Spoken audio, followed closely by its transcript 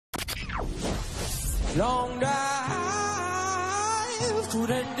Long dive to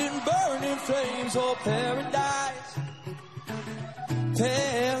end in burning flames or paradise.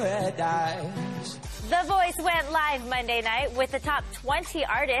 Paradise. The Voice went live Monday night with the top 20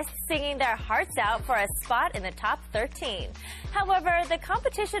 artists singing their hearts out for a spot in the top 13. However, the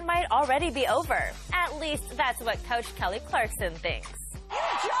competition might already be over. At least that's what Coach Kelly Clarkson thinks. You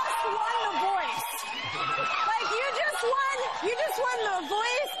just won The Voice. Like, you just won The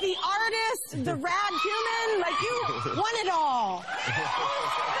Voice, the artist, the rad human. Like, you won it all.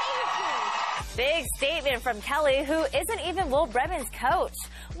 Big statement from Kelly, who isn't even Will Breman's coach.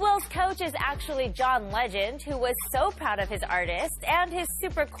 Will's coach is actually John Legend, who was so proud of his artist and his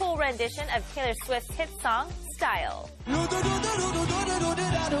super cool rendition of Taylor Swift's hit song, Style.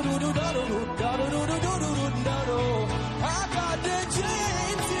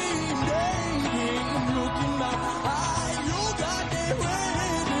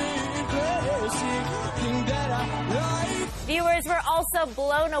 Viewers were also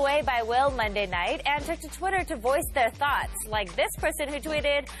blown away by Will Monday night and took to Twitter to voice their thoughts, like this person who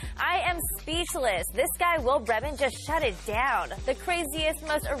tweeted, "I am speechless. This guy Will Breman just shut it down. The craziest,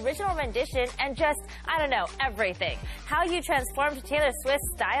 most original rendition and just, I don't know, everything. How you transformed Taylor Swift's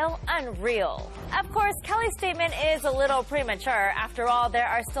style? Unreal." Of course, Kelly's statement is a little premature. After all, there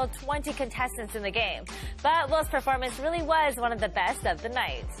are still 20 contestants in the game. But Will's performance really was one of the best of the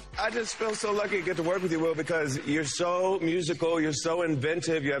night. I just feel so lucky to get to work with you, Will, because you're so musical, you're so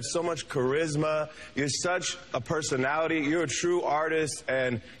inventive, you have so much charisma, you're such a personality, you're a true artist,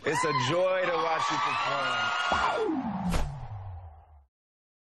 and it's a joy to watch you perform.